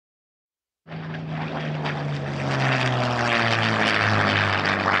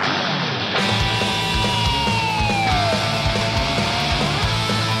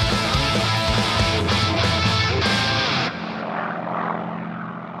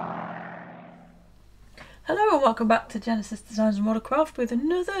Hello and welcome back to Genesis Designs and Watercraft with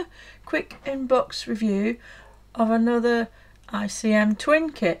another quick inbox review of another ICM twin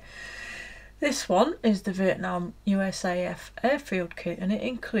kit. This one is the Vietnam USAF Airfield kit and it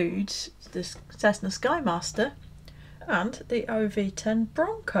includes the Cessna Skymaster and the OV-10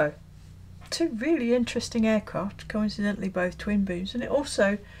 Bronco. Two really interesting aircraft, coincidentally both twin booms, and it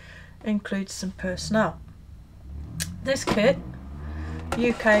also includes some personnel. This kit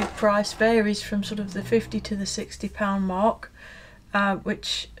UK price varies from sort of the £50 to the £60 mark,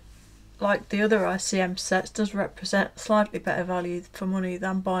 which, like the other ICM sets, does represent slightly better value for money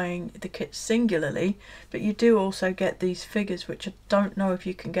than buying the kit singularly, but you do also get these figures, which I don't know if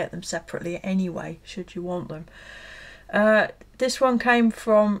you can get them separately anyway, should you want them. This one came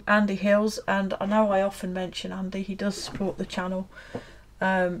from Andy Hills, and I know I often mention Andy, he does support the channel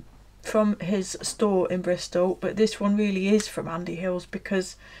from his store in Bristol, but this one really is from Andy Hills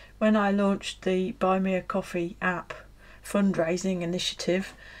because when I launched the Buy Me a Coffee app fundraising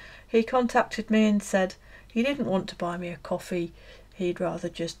initiative, he contacted me and said he didn't want to buy me a coffee, he'd rather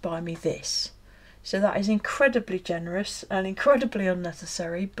just buy me this. So that is incredibly generous and incredibly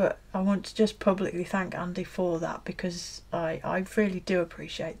unnecessary, but I want to just publicly thank Andy for that because I really do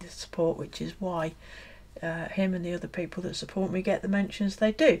appreciate the support, which is why him and the other people that support me get the mentions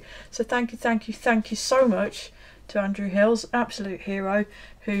they do. So thank you so much to Andrew Hills, absolute hero,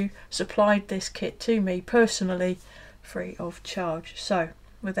 who supplied this kit to me personally free of charge. So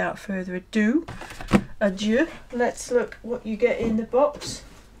without further adieu, let's look what you get in the box.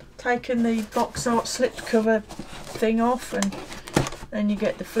 Taking the box art slipcover thing off, and then you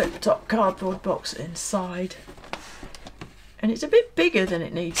get the flip top cardboard box inside, and it's a bit bigger than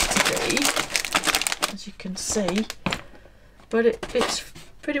it needs to be, as you can see, but it's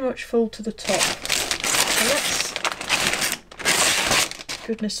pretty much full to the top. So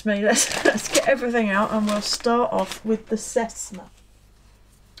goodness me, let's get everything out, and we'll start off with the Cessna.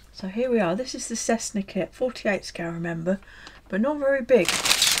 So here we are. This is the Cessna kit, 48 scale, remember, but not very big.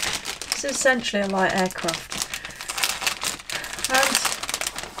 It's essentially a light aircraft. And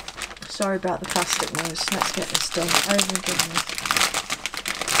sorry about the plastic noise. Let's get this done over and done with.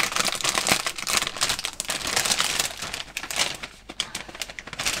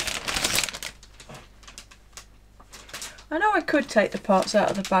 I know I could take the parts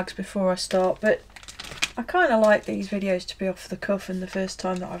out of the bags before I start, but I kind of like these videos to be off the cuff and the first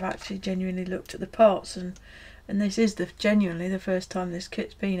time that I've actually genuinely looked at the parts, and this is genuinely the first time this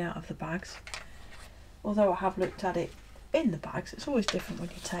kit's been out of the bags. Although I have looked at it in the bags, it's always different when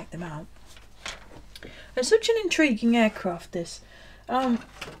you take them out. It's such an intriguing aircraft, this. I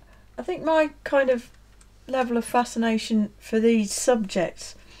think my kind of level of fascination for these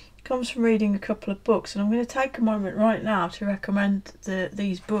subjects comes from reading a couple of books, and I'm going to take a moment right now to recommend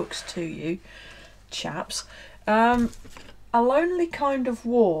these books to you, chaps. A Lonely Kind of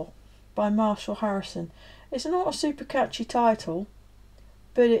War by Marshall Harrison. It's not a super catchy title,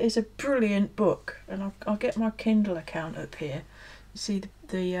 but it is a brilliant book, and I'll get my Kindle account up here. You see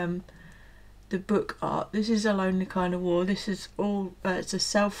the book art. This is A Lonely Kind of War. This is all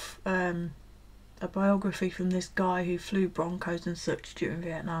it's a biography from this guy who flew Broncos and such during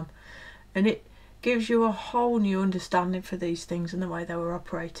Vietnam, and it gives you a whole new understanding for these things and the way they were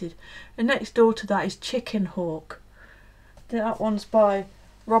operated. And next door to that is Chicken Hawk. That one's by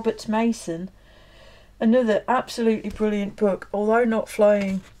Robert Mason. Another absolutely brilliant book, although not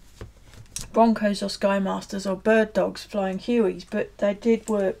flying Broncos or Skymasters or bird dogs flying Hueys, but they did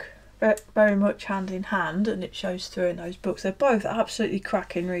work very much hand in hand, and it shows through in those books. They're both absolutely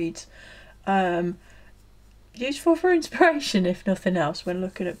cracking reads. Useful for inspiration, if nothing else, when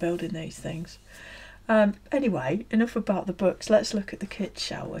looking at building these things. Anyway, enough about the books, let's look at the kit,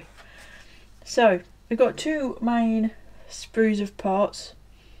 shall we? So, we've got two main sprues of parts,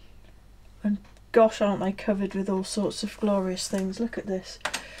 and gosh, aren't they covered with all sorts of glorious things. Look at this.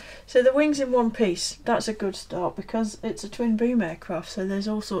 So the wings in one piece, that's a good start because it's a twin boom aircraft, so there's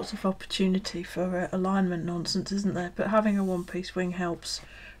all sorts of opportunity for alignment nonsense, isn't there? But having a one piece wing helps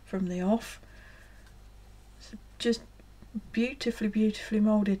from the off. It's just beautifully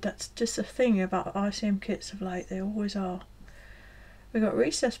moulded. That's just a thing about ICM kits of late, they always are. We've got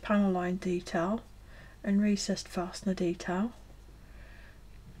recessed panel line detail and recessed fastener detail.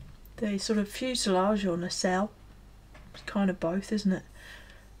 The sort of fuselage or nacelle, it's kind of both, isn't it?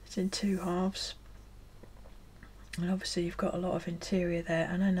 It's in two halves, and obviously you've got a lot of interior there,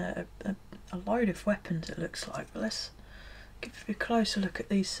 and then a load of weapons it looks like. But let's give a closer look at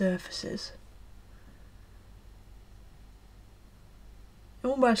these surfaces. It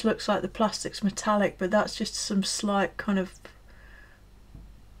almost looks like the plastic's metallic, but that's just some slight kind of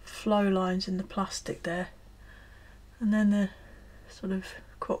flow lines in the plastic there. and then the sort of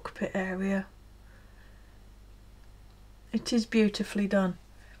cockpit area. It is beautifully done.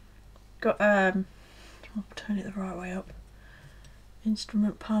 Got I'll turn it the right way up.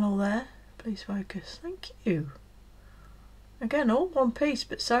 Instrument panel there. Please focus. Thank you. Again, all one piece,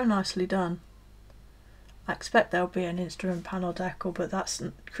 but so nicely done. I expect there'll be an instrument panel decal, but that's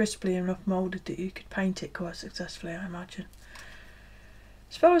crisply enough moulded that you could paint it quite successfully, I imagine.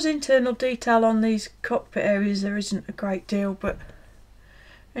 As far as internal detail on these cockpit areas, there isn't a great deal, but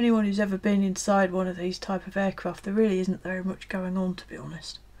anyone who's ever been inside one of these type of aircraft, there really isn't very much going on, to be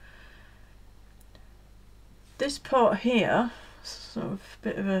honest. This part here, sort of a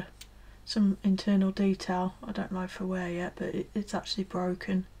bit of some internal detail. I don't know for where yet, but it's actually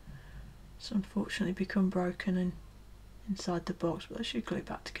broken. It's unfortunately become broken inside the box, but I should glue it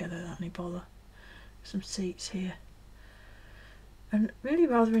back together without any bother. Some seats here. And really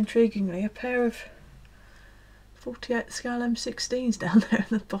rather intriguingly, a pair of 48 scale M16s down there at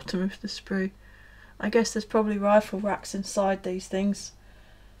the bottom of the sprue. I guess there's probably rifle racks inside these things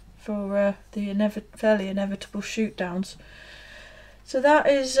for the fairly inevitable shoot downs. So that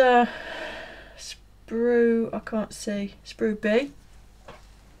is sprue, I can't see, sprue B.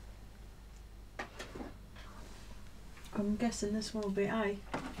 I'm guessing this one will be A.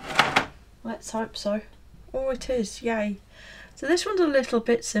 Let's hope so. Oh, it is, yay. So this one's a little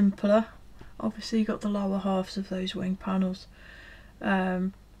bit simpler. Obviously you've got the lower halves of those wing panels.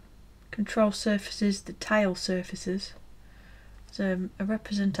 Control surfaces, the tail surfaces. There's a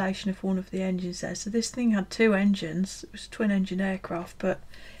representation of one of the engines there. So this thing had two engines. It was a twin engine aircraft, but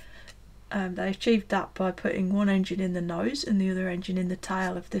they achieved that by putting one engine in the nose and the other engine in the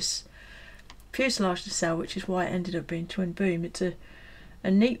tail of this fuselage nacelle, which is why it ended up being twin boom. It's a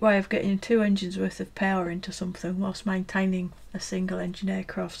neat way of getting two engines worth of power into something whilst maintaining a single engine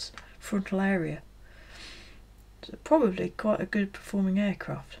aircraft's frontal area. So probably quite a good performing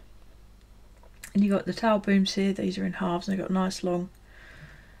aircraft. And you've got the tail booms here, these are in halves, and they've got nice long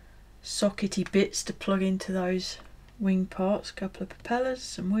sockety bits to plug into those wing parts. A couple of propellers,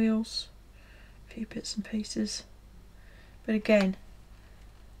 some wheels, a few bits and pieces. But again,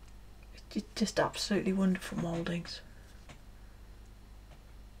 it's just absolutely wonderful mouldings.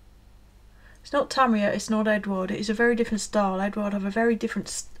 It's not Tamiya, it's not Edward, it is a very different style. Edward have a very different,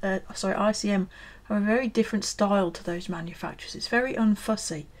 ICM have a very different style to those manufacturers. It's very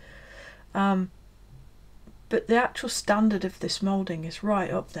unfussy. But the actual standard of this moulding is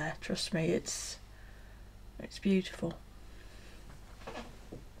right up there, trust me, it's beautiful.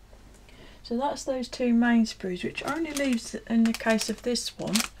 So that's those two main sprues, which only leaves, in the case of this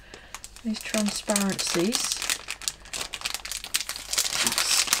one, these transparencies.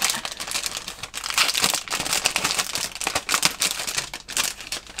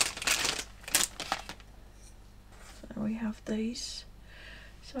 So we have these.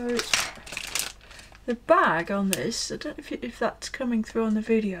 So the bag on this, I don't know if that's coming through on the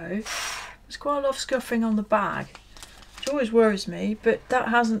video, there's quite a lot of scuffing on the bag, which always worries me, but that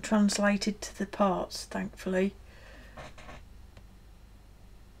hasn't translated to the parts, thankfully.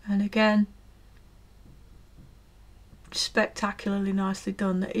 And again, spectacularly nicely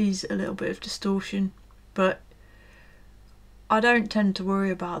done. There is a little bit of distortion, but I don't tend to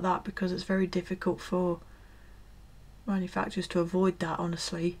worry about that because it's very difficult for manufacturers to avoid that,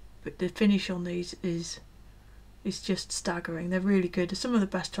 honestly. But the finish on these is just staggering. They're really good. They're some of the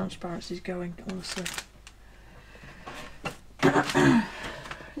best transparencies going, honestly.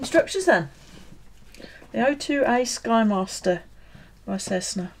 Instructions then. The O-10 A Skymaster by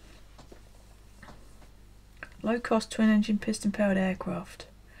Cessna. Low cost twin engine piston powered aircraft.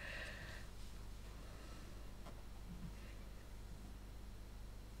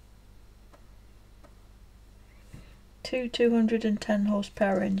 Two 210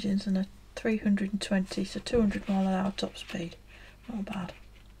 horsepower engines and a 320, so 200 mile an hour top speed. Not bad.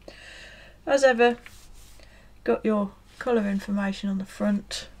 As ever, got your colour information on the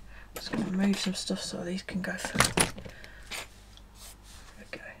front. I'm just going to remove some stuff so these can go through.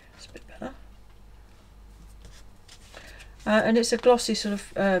 Okay, that's a bit better. And it's a glossy sort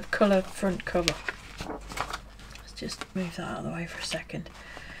of colour front cover. Let's just move that out of the way for a second.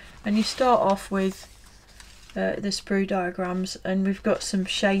 And you start off with the sprue diagrams, and we've got some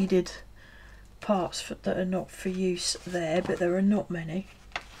shaded parts that are not for use there, but there are not many.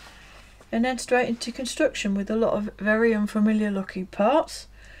 And then straight into construction with a lot of very unfamiliar looking parts,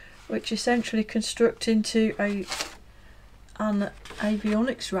 which essentially construct into an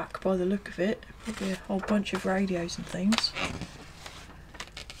avionics rack by the look of it. Probably a whole bunch of radios and things,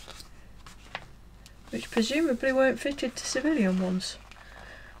 which presumably weren't fitted to civilian ones.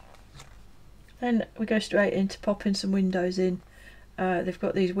 Then we go straight into popping some windows in. They've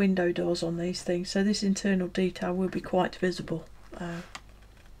got these window doors on these things, so this internal detail will be quite visible,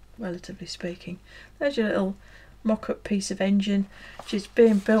 relatively speaking. There's your little mock-up piece of engine, which is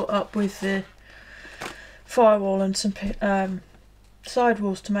being built up with the firewall and some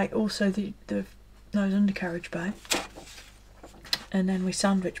sidewalls to make also the nose undercarriage bay. And then we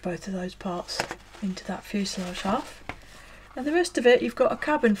sandwich both of those parts into that fuselage half. And the rest of it, you've got a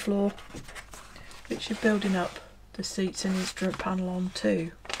cabin floor, which you're building up the seats and instrument panel on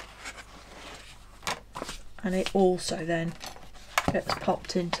too. And it also then gets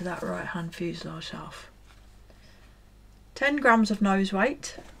popped into that right hand fuselage half. 10 grams of nose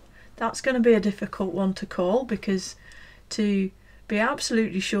weight. That's going to be a difficult one to call, because to be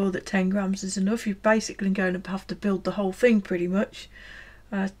absolutely sure that 10 grams is enough, you're basically going to have to build the whole thing pretty much.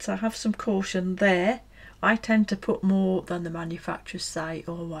 To have some caution there. I tend to put more than the manufacturers say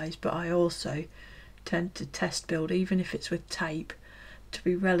always, but I also tend to test build, even if it's with tape, to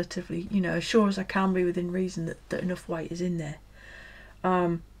be relatively, you know, as sure as I can be within reason that enough weight is in there.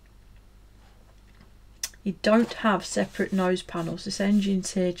 You don't have separate nose panels. This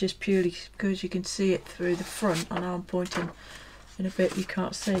engine's here just purely because you can see it through the front. I know I'm pointing in a bit you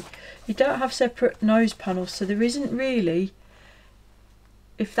can't see. You don't have separate nose panels, so there isn't really,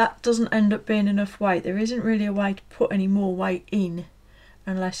 if that doesn't end up being enough weight, there isn't really a way to put any more weight in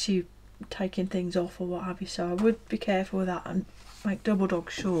unless you taking things off or what have you. So I would be careful with that and make double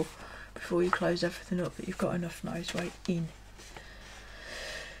dog sure before you close everything up that you've got enough nose weight in.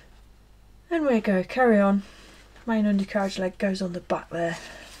 Then we go, carry on. Main undercarriage leg goes on the back there,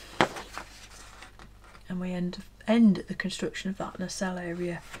 and we end the construction of that nacelle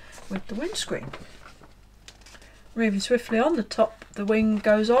area with the windscreen. Moving swiftly on, the top, the wing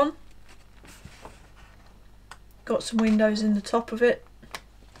goes on. Got some windows in the top of it.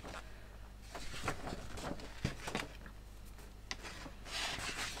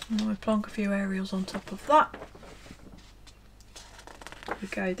 And we plonk a few aerials on top of that. There we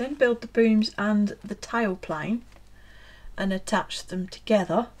go. Then build the booms and the tailplane and attach them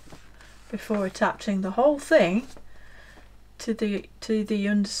together before attaching the whole thing to the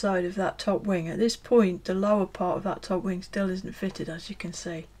underside of that top wing. At this point, the lower part of that top wing still isn't fitted, as you can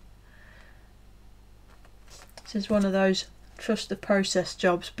see. This is one of those trust the process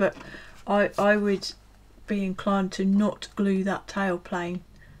jobs, but I would be inclined to not glue that tailplane.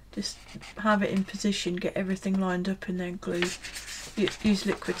 Just have it in position, get everything lined up, and then glue. Use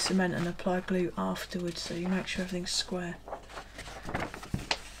liquid cement and apply glue afterwards, so you make sure everything's square.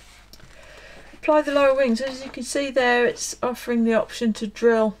 Apply the lower wings. As you can see there, it's offering the option to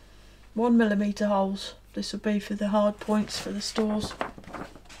drill 1mm holes. This will be for the hard points for the stores.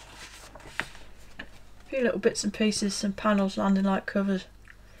 A few little bits and pieces, some panels, landing light covers,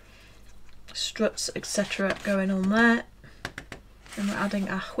 struts, etc. going on there. Then we're adding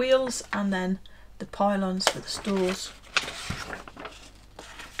our wheels and then the pylons for the stores.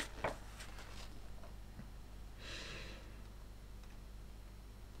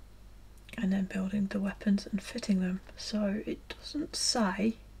 And then building the weapons and fitting them. So it doesn't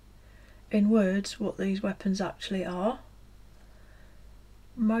say in words what these weapons actually are.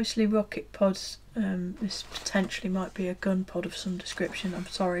 Mostly rocket pods. This potentially might be a gun pod of some description. I'm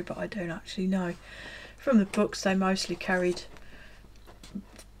sorry, but I don't actually know. From the books, they mostly carried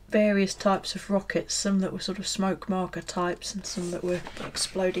various types of rockets, some that were sort of smoke marker types and some that were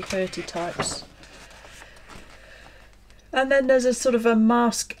explodey hurty types. And then there's a sort of a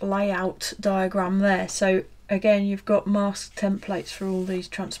mask layout diagram there. So again, you've got mask templates for all these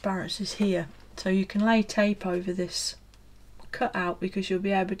transparencies here. So you can lay tape over this cut out because you'll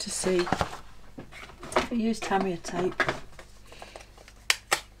be able to see. I use Tamiya tape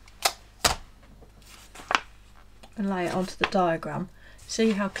and lay it onto the diagram.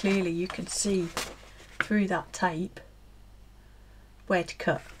 See how clearly you can see through that tape where to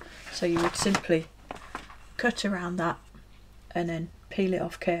cut. So you would simply cut around that and then peel it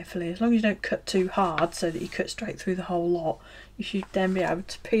off carefully. As long as you don't cut too hard so that you cut straight through the whole lot, you should then be able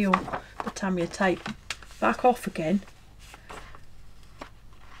to peel the Tamiya tape back off again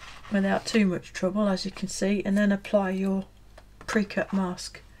without too much trouble, as you can see, and then apply your pre-cut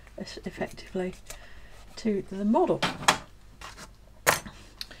mask effectively to the model.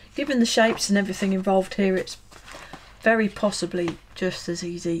 Given the shapes and everything involved here, it's very possibly just as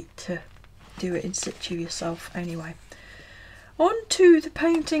easy to do it in situ yourself anyway. On to the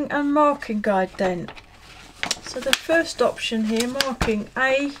painting and marking guide then. So the first option here, marking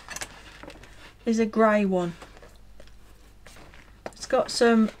A, is a grey one. It's got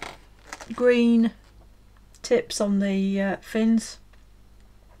some green tips on the fins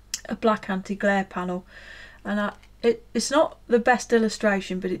a black anti-glare panel, and it's not the best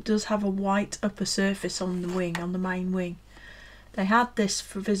illustration, but it does have a white upper surface on the wing, on the main wing. They had this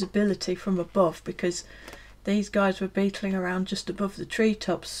for visibility from above because these guys were beetling around just above the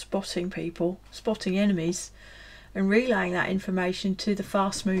treetops, spotting people, spotting enemies, and relaying that information to the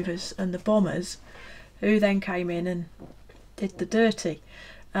fast movers and the bombers, who then came in and did the dirty.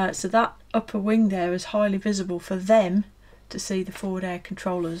 So that upper wing there is highly visible for them to see the forward air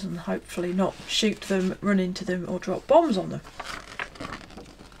controllers and hopefully not shoot them, run into them, or drop bombs on them.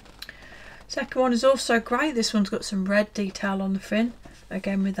 Second one is also great. This one's got some red detail on the fin,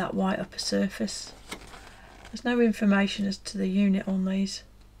 again with that white upper surface. There's no information as to the unit on these.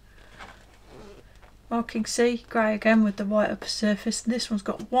 Marking C, grey again with the white upper surface. And this one's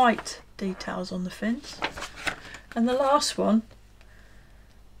got white details on the fins. And the last one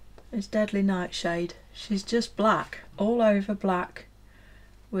is Deadly Nightshade. She's just black, all over black,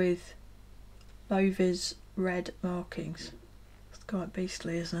 with low-vis red markings. It's quite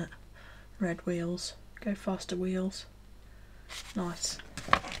beastly, isn't it? Red wheels. Go faster wheels. Nice.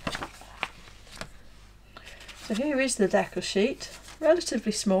 So here is the decal sheet.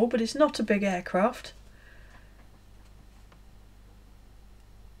 Relatively small, but it's not a big aircraft.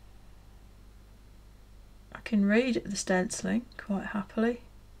 I can read the stenciling quite happily.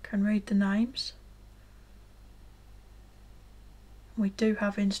 Can read the names. We do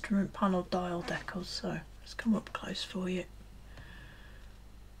have instrument panel dial decals, so let's come up close for you.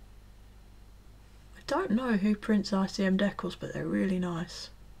 I don't know who prints ICM decals, but they're really nice.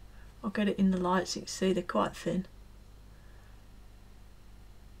 I'll get it in the light so you can see they're quite thin.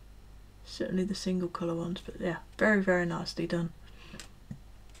 Certainly the single colour ones, but yeah, very, very nicely done.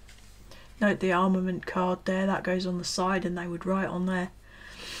 Note the armament card there, that goes on the side, and they would write on there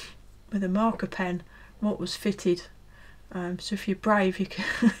with a marker pen what was fitted. So if you're brave, you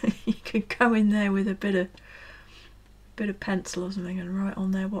can you can go in there with a bit of pencil or something and write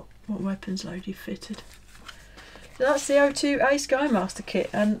on there what weapons load you fitted. So that's the O-10 A Skymaster kit,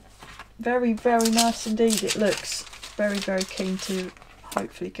 and very, very nice indeed it looks. Very, very keen to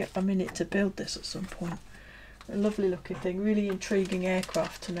hopefully get a minute to build this at some point. A lovely looking thing, really intriguing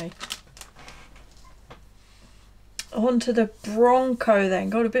aircraft to me. On to the Bronco then,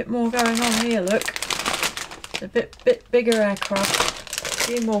 got a bit more going on here, look. It's a bit bigger aircraft, a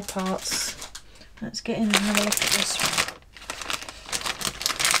few more parts. Let's get in and have a look at this one.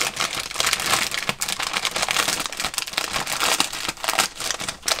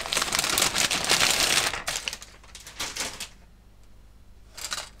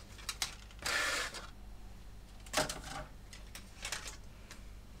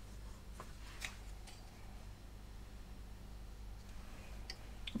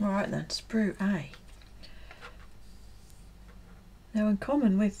 Alright then, sprue A. Now, in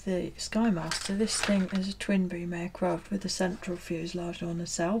common with the Skymaster, this thing is a twin beam aircraft with a central fuselage on the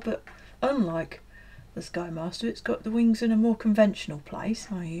nacelle, but unlike the Skymaster, it's got the wings in a more conventional place,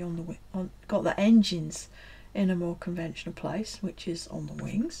 i.e. got the engines in a more conventional place, which is on the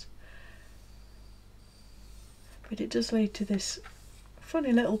wings. But it does lead to this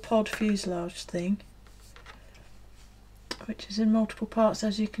funny little pod fuselage thing, which is in multiple parts,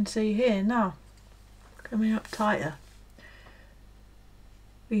 as you can see here. Now, coming up tighter,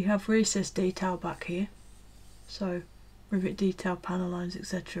 we have recessed detail back here, so rivet detail, panel lines,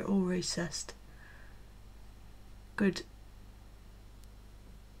 etc. all recessed. Good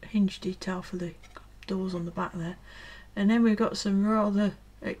hinge detail for the doors on the back there, and then we've got some rather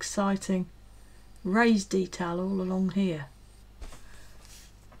exciting raised detail all along here.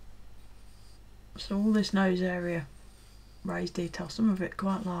 So all this nose area raised detail, some of it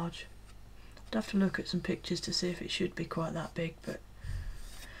quite large. I'd have to look at some pictures to see if it should be quite that big, but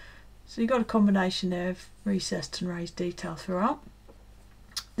so you've got a combination there of recessed and raised detail throughout.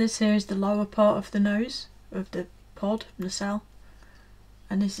 This here is the lower part of the nose of the pod nacelle,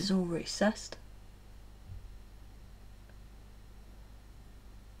 and this is all recessed.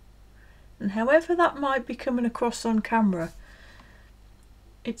 And however that might be coming across on camera,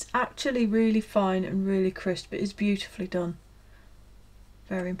 it's actually really fine and really crisp. It is beautifully done.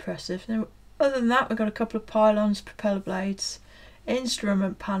 Very impressive. Now, other than that, we've got a couple of pylons, propeller blades,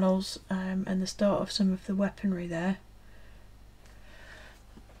 instrument panels, and the start of some of the weaponry there.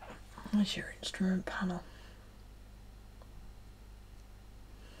 There's your instrument panel.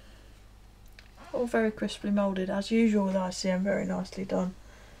 All very crisply moulded, as usual with ICM, very nicely done.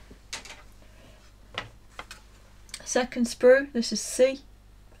 Second sprue, this is C,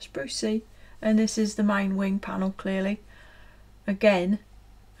 sprue C, and this is the main wing panel clearly. Again,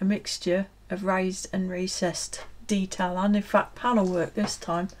 a mixture of raised and recessed detail and in fact panel work this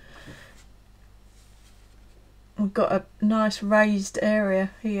time. We've got a nice raised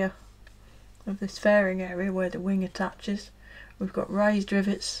area here of this fairing area where the wing attaches. We've got raised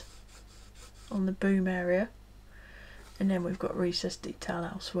rivets on the boom area, and then we've got recessed detail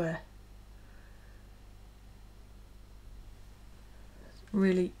elsewhere.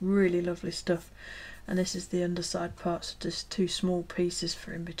 Really, really lovely stuff. And this is the underside part, so just two small pieces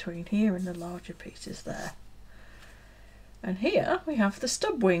for in between here and the larger pieces there. And here we have the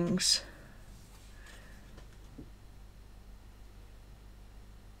stub wings.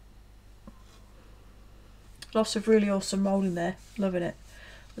 Lots of really awesome moulding there, loving it.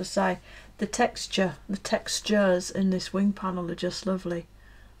 As I say, the textures in this wing panel are just lovely.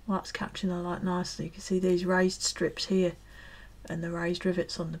 Well, that's capturing the light nicely. You can see these raised strips here and the raised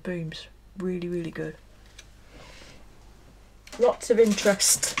rivets on the booms. Really, really good. Lots of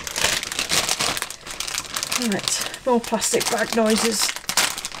interest. Right, more plastic bag noises.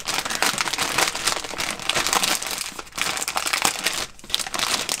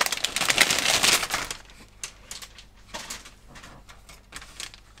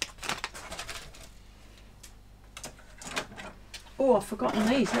 Oh, I've forgotten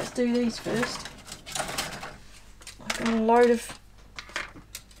these. Let's do these first. I've got a load of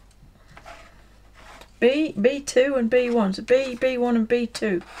B2 and B1. So B1 and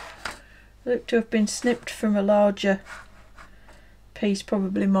B2 look to have been snipped from a larger piece,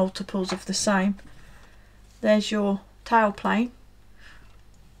 probably multiples of the same. There's your tail plane,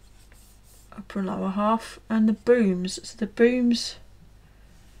 upper and lower half, and the booms. So the booms,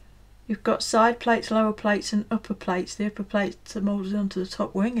 you've got side plates, lower plates and upper plates. The upper plates are moulded onto the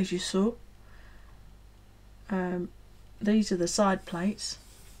top wing, as you saw. These are the side plates,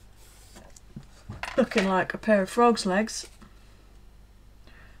 looking like a pair of frog's legs,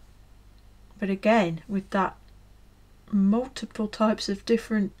 but again with that multiple types of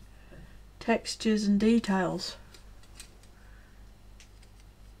different textures and details.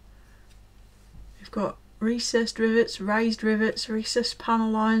 You've got recessed rivets, recessed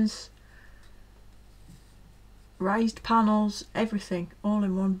panel lines, raised panels, everything all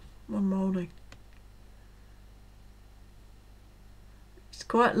in one moulding. It's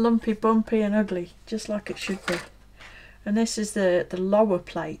quite lumpy, bumpy and ugly, just like it should be. And this is the lower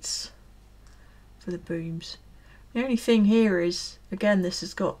plates for the booms. The only thing here is, again, this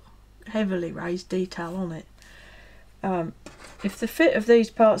has got heavily raised detail on it. If the fit of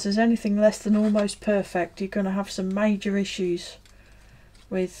these parts is anything less than almost perfect, you're going to have some major issues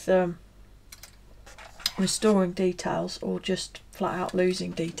with restoring details, or just flat out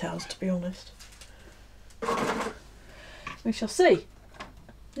losing details, to be honest. We shall see.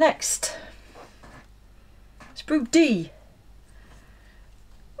 Next, sprue D.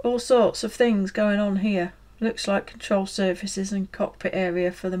 All sorts of things going on here. Looks like control surfaces and cockpit area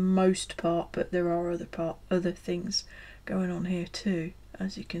for the most part, but there are other things going on here too,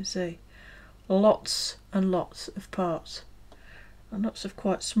 as you can see. Lots and lots of parts, and lots of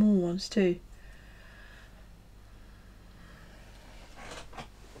quite small ones too.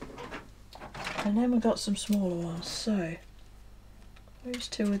 And then we've got some smaller ones. So those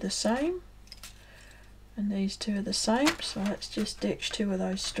two are the same, and these two are the same, so let's just ditch two of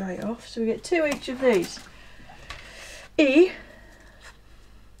those straight off. So we get two each of these. E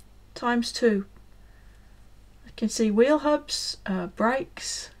times 2. You can see wheel hubs,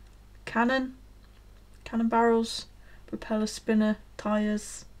 brakes, cannon barrels, propeller spinner,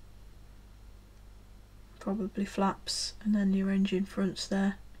 tyres, probably flaps, and then your engine fronts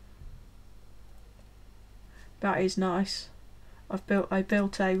there. That is nice. I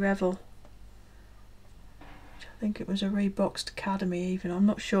built a Revel, which I think it was a reboxed Academy even, I'm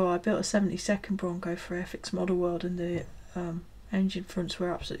not sure. I built a 72nd Bronco for FX Model World, and the engine fronts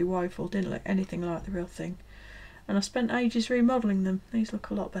were absolutely woeful, didn't look anything like the real thing. And I spent ages remodelling them. These look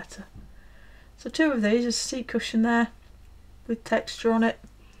a lot better. So two of these, a seat cushion there with texture on it,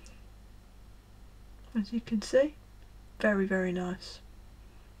 as you can see. Very, very nice.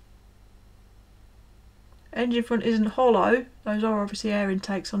 Engine front isn't hollow, those are obviously air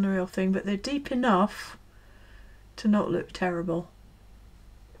intakes on the real thing, but they're deep enough to not look terrible.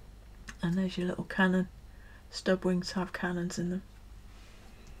 And there's your little cannon. Stub wings have cannons in them.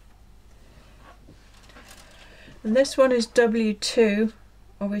 And this one is W2,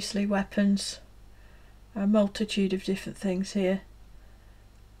 obviously weapons, a multitude of different things here.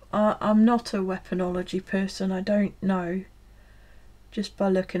 I'm not a weaponology person, I don't know just by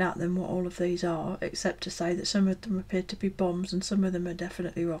looking at them what all of these are, except to say that some of them appear to be bombs and some of them are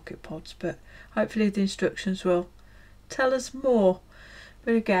definitely rocket pods, but hopefully the instructions will tell us more.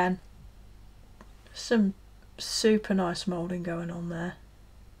 But again, some super nice moulding going on there.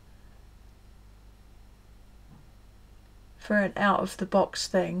 For an out of the box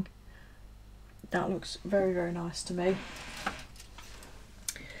thing, that looks very, very nice to me.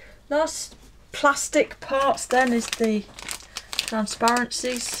 Last plastic parts then is the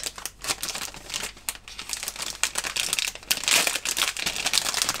transparencies.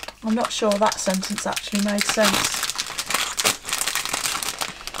 I'm not sure that sentence actually made sense.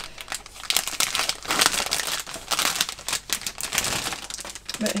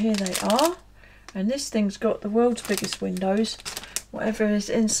 But here they are, and this thing's got the world's biggest windows. Whatever is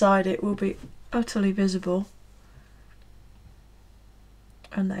inside it will be utterly visible,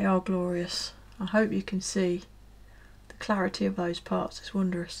 and they are glorious. I hope you can see the clarity of those parts. It's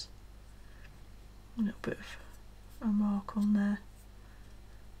wondrous. A little bit of a mark on there.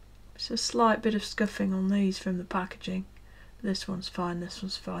 It's a slight bit of scuffing on these from the packaging. This one's fine, this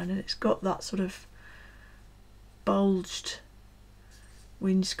one's fine, and it's got that sort of bulged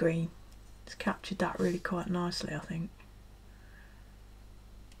windscreen. It's captured that really quite nicely, I think.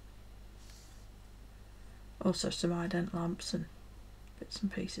 Also some ident lamps and bits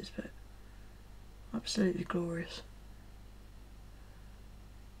and pieces, but absolutely glorious.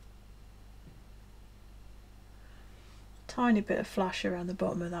 Tiny bit of flash around the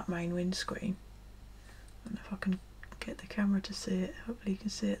bottom of that main windscreen. I don't know if I can get the camera to see it. Hopefully you can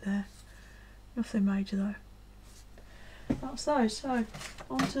see it there. Nothing major though. That's those. So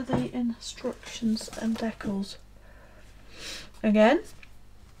onto the instructions and decals. Again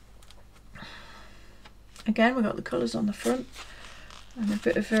we've got the colours on the front and a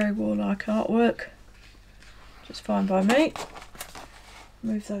bit of very warlike artwork, which is fine by me.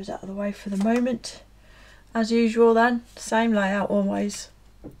 Move those out of the way for the moment. As usual then, same layout always.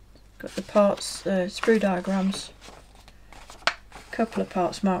 Got the parts, sprue diagrams, a couple of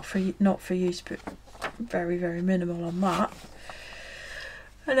parts marked for not for use, but very, very minimal on that.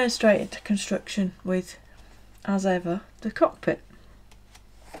 And then straight into construction with, as ever, the cockpit.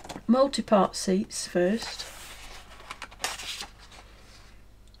 Multi-part seats first.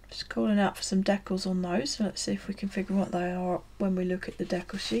 Just calling out for some decals on those, so let's see if we can figure what they are when we look at the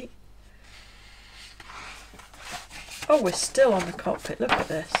decal sheet. Oh, we're still on the cockpit, look at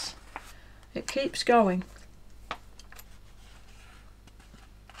this. It keeps going.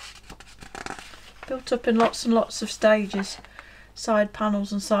 Built up in lots and lots of stages. Side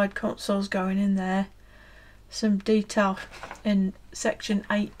panels and side consoles going in there. Some detail in section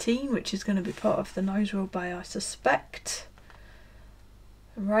 18, which is going to be part of the nose wheel bay, I suspect.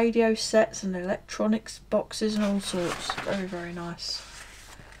 Radio sets and electronics boxes and all sorts. Very, very nice.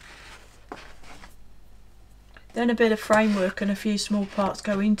 Then a bit of framework and a few small parts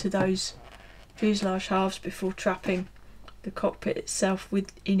go into those fuselage halves before trapping the cockpit itself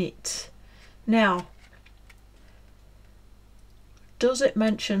within it. Now, does it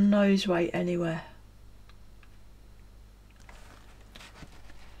mention nose weight anywhere?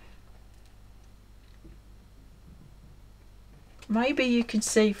 Maybe you can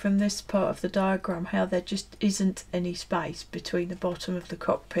see from this part of the diagram how there just isn't any space between the bottom of the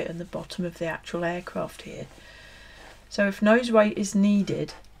cockpit and the bottom of the actual aircraft here. So if nose weight is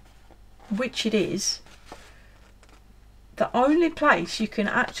needed, which it is, the only place you can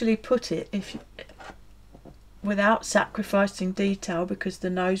actually put it without sacrificing detail, because the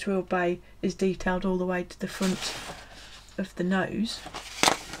nose wheel bay is detailed all the way to the front of the nose,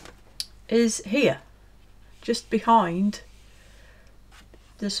 is here, just behind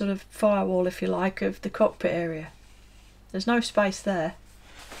the sort of firewall, if you like, of the cockpit area. There's no space there.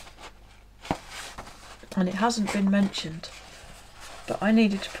 And it hasn't been mentioned, but I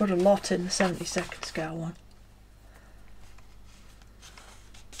needed to put a lot in the 72nd scale one.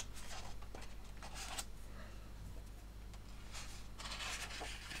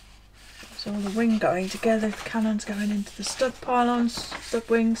 So all the wing going together, the cannons going into the stub pylons, stub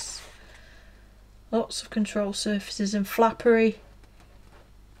wings, lots of control surfaces and flappery.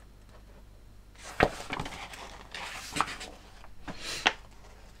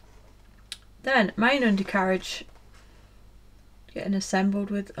 Then main undercarriage getting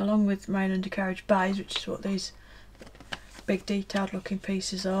assembled along with main undercarriage bays, which is what these big detailed looking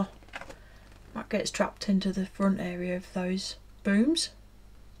pieces are. That gets trapped into the front area of those booms.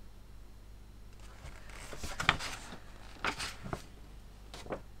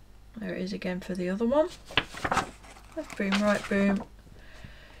 There it is again for the other one. Left boom, right boom.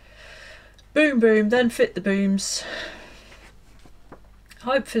 Boom, boom, then fit the booms.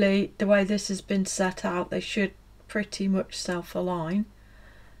 Hopefully the way this has been set out, they should pretty much self-align.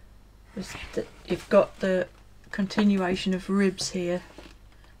 You've got the continuation of ribs here.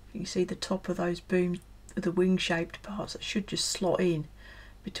 You can see the top of those booms the wing shaped parts that should just slot in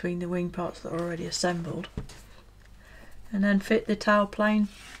between the wing parts that are already assembled, and then fit the tail plane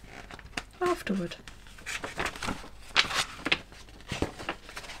afterward.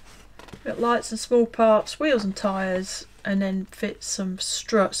 Got lights and small parts, wheels and tyres, and then fit some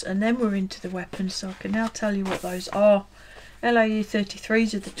struts, and then we're into the weapons. So I can now tell you what those are. LAU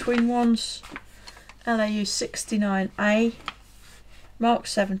 33s are the twin ones, LAU 69A, Mark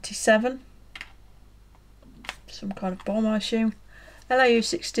 77, some kind of bomb I assume. LAU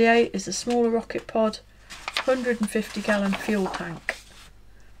 68 is the smaller rocket pod, 150 gallon fuel tank.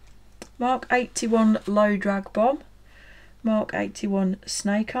 Mark 81 low drag bomb, Mark 81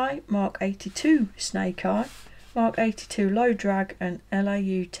 Snake Eye, Mark 82 Snake Eye, Mark 82 low drag, and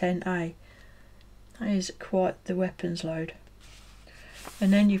LAU 10 A. That is quite the weapons load.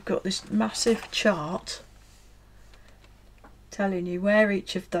 And then you've got this massive chart telling you where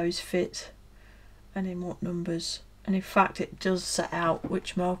each of those fit and in what numbers. And in fact it does set out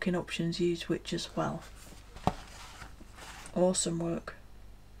which marking options use which as well. Awesome work.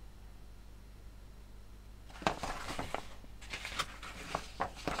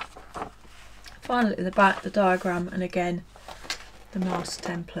 Finally at the back, the diagram, and again the mask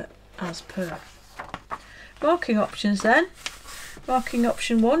template as per. Marking options then. Marking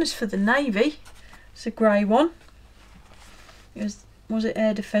option 1 is for the Navy. It's a grey one. Was it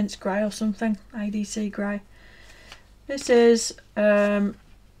Air Defence grey or something? ADC grey. This is Light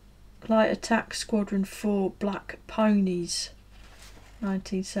Attack Squadron 4 Black Ponies,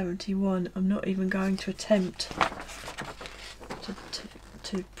 1971. I'm not even going to attempt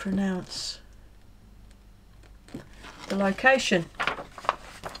to pronounce the location,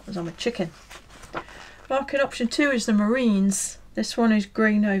 as I'm a chicken. Marking option 2 is the Marines. This one is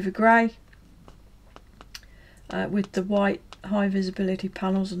green over grey, with the white high visibility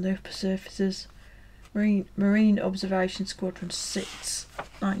panels on the upper surfaces. Marine Observation Squadron 6,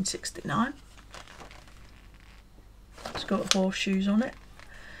 1969. It's got horseshoes on it.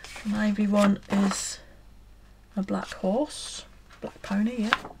 The Navy one is a black horse, black pony,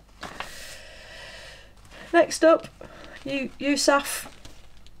 yeah. Next up, USAF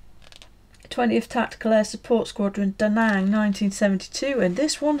 20th Tactical Air Support Squadron, Da Nang, 1972, and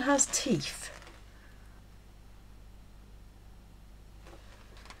this one has teeth.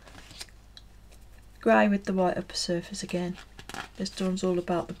 Grey with the white upper surface again. This one's all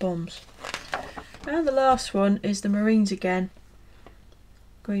about the bombs. And the last one is the Marines again.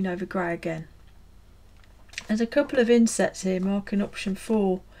 Green over grey again. There's a couple of insets here marking option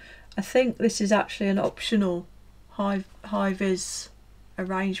 4. I think this is actually an optional high vis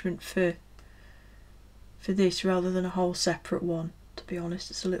arrangement for this rather than a whole separate one. To be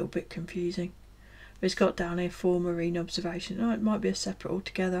honest, it's a little bit confusing. But it's got down here for Marine Observation. Oh, it might be a separate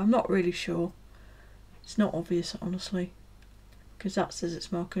altogether. I'm not really sure. It's not obvious, honestly, because that says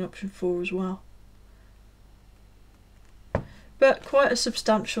it's marking option 4 as well. But quite a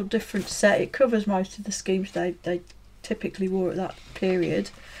substantial different set. It covers most of the schemes they typically wore at that period,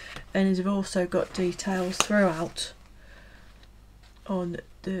 and has also got details throughout on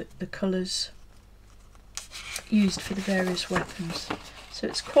the colours used for the various weapons. So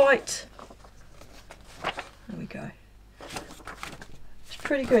it's quite, there we go.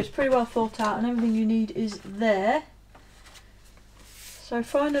 Pretty good, it's pretty well thought out, and everything you need is there. So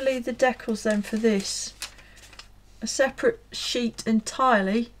finally the decals then for this. A separate sheet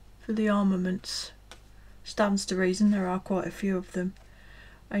entirely for the armaments. Stands to reason, there are quite a few of them.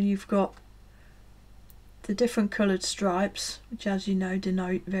 And you've got the different coloured stripes, which as you know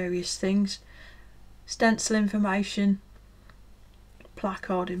denote various things. Stencil information,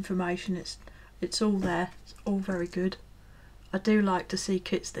 placard information, it's all there, it's all very good. I do like to see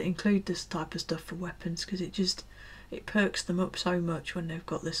kits that include this type of stuff for weapons, because it perks them up so much when they've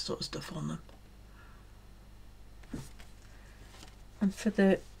got this sort of stuff on them. And for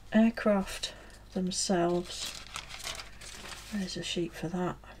the aircraft themselves, there's a sheet for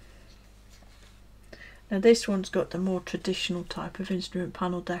that. Now this one's got the more traditional type of instrument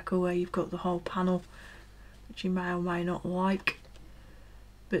panel decal, where you've got the whole panel, which you may or may not like,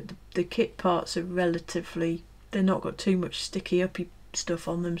 but the kit parts are relatively, they're not got too much sticky uppy stuff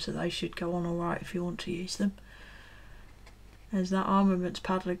on them, so they should go on alright if you want to use them. There's that armaments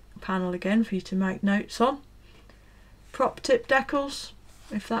panel again for you to make notes on. Prop tip decals,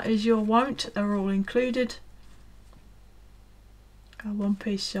 if that is your wont, are all included. A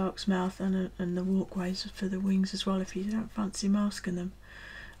one-piece shark's mouth and the walkways for the wings as well if you don't fancy masking them.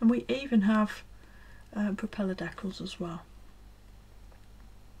 And we even have propeller decals as well.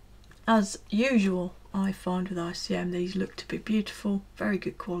 As usual, I find with ICM these look to be beautiful, very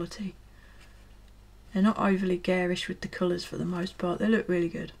good quality. They're not overly garish with the colours for the most part. They look really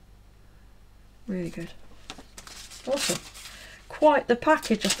good. Really good. Awesome. Quite the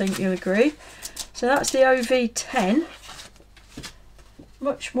package, I think you'll agree. So that's the OV-10.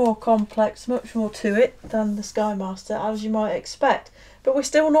 Much more complex, much more to it than the Skymaster, as you might expect. But we're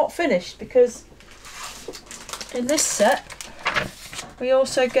still not finished, because in this set we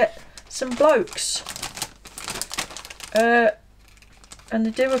also get some blokes. And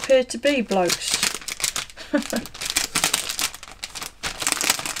they do appear to be blokes.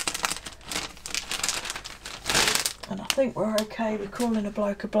 And I think we're okay with calling a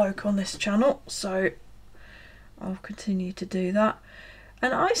bloke on this channel, so I'll continue to do that.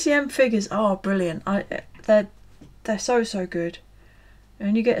 And ICM figures are brilliant. They're so good.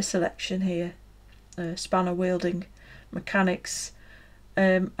 And you get a selection here. Spanner wielding mechanics,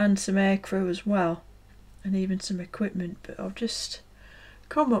 and some aircrew as well, and even some equipment. But I'll just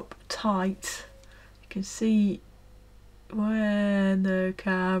come up tight. You can see when the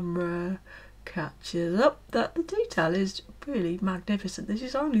camera catches up that the detail is really magnificent. This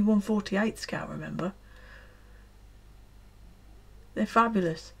is only 1/48 scale, remember. They're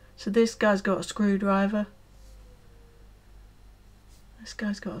fabulous. So this guy's got a screwdriver. This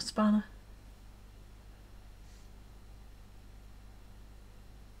guy's got a spanner.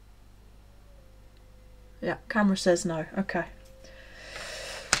 Yeah, camera says no. Okay.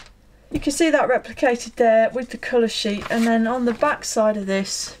 You can see that replicated there with the colour sheet, and then on the back side of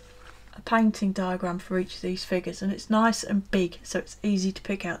this, a painting diagram for each of these figures, and it's nice and big, so it's easy to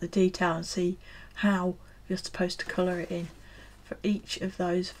pick out the detail and see how you're supposed to colour it in for each of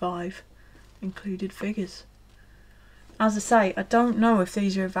those 5 included figures. As I say, I don't know if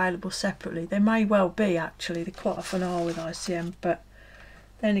these are available separately. They may well be, actually. They quite often are with ICM, but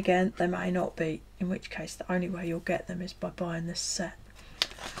then again, they may not be, in which case the only way you'll get them is by buying this set.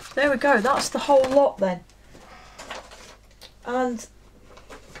 There we go, that's the whole lot then. And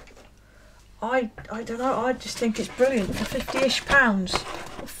I don't know, I just think it's brilliant for £50-ish.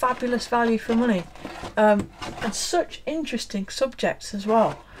 A fabulous value for money. And such interesting subjects as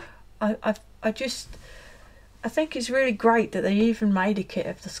well. I think it's really great that they even made a kit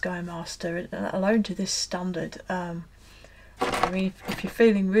of the Skymaster, let alone to this standard. I mean, if you're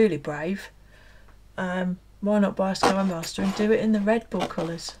feeling really brave, why not buy a Skymaster and do it in the Red Bull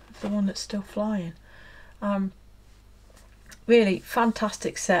colours, the one that's still flying. Really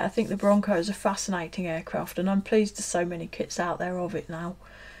fantastic set. I think the Bronco is a fascinating aircraft, and I'm pleased there's so many kits out there of it now.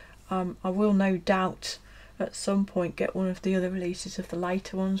 I will no doubt at some point get one of the other releases of the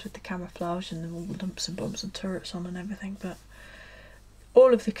later ones with the camouflage and all the lumps and bumps and turrets on and everything, but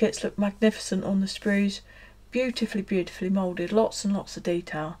all of the kits look magnificent on the sprues. Beautifully moulded, lots and lots of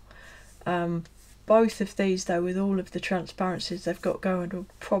detail. Both of these though, with all of the transparencies they've got going, will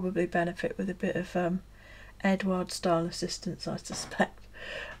probably benefit with a bit of Edward style assistance, I suspect.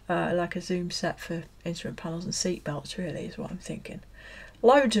 Like a zoom set for instrument panels and seat belts, really, is what I'm thinking.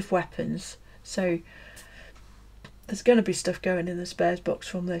 Loads of weapons, so there's going to be stuff going in the spares box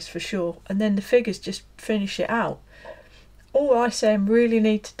from this for sure, and then the figures just finish it out. All ICM really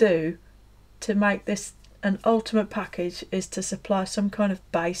need to do to make this an ultimate package is to supply some kind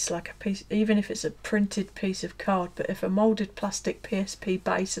of base, like a piece, even if it's a printed piece of card, but if a moulded plastic PSP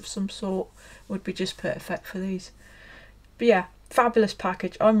base of some sort would be just perfect for these. But yeah, fabulous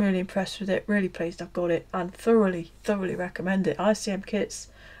package. I'm really impressed with it, really pleased I've got it, and thoroughly recommend it. ICM kits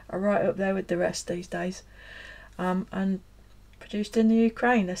are right up there with the rest these days, and produced in the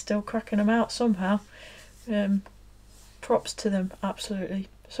Ukraine. They're still cracking them out somehow. Props to them, absolutely.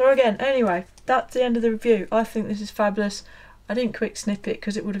 So again, anyway, that's the end of the review. I think this is fabulous. I didn't quick snip it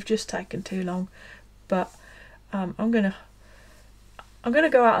because it would have just taken too long, but I'm gonna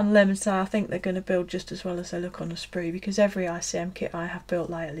go out on a limb and say I think they're going to build just as well as they look on the sprue, because every ICM kit I have built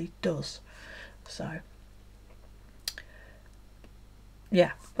lately does. So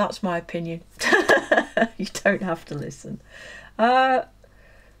yeah, that's my opinion. You don't have to listen. So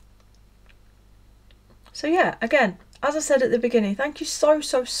yeah, again, as I said at the beginning, thank you so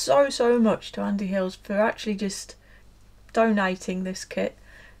much to Andy Hills for actually just donating this kit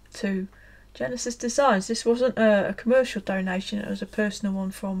to Genesis Designs. This wasn't a commercial donation, it was a personal one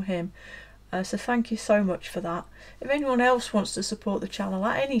from him. So thank you so much for that. If anyone else wants to support the channel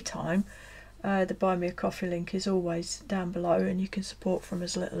at any time, the Buy Me a Coffee link is always down below, and you can support from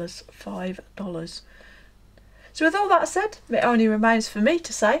as little as $5. So with all that said, it only remains for me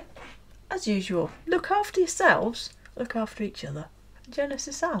to say, as usual, look after yourselves, look after each other.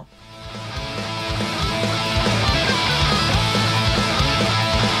 Genesis out.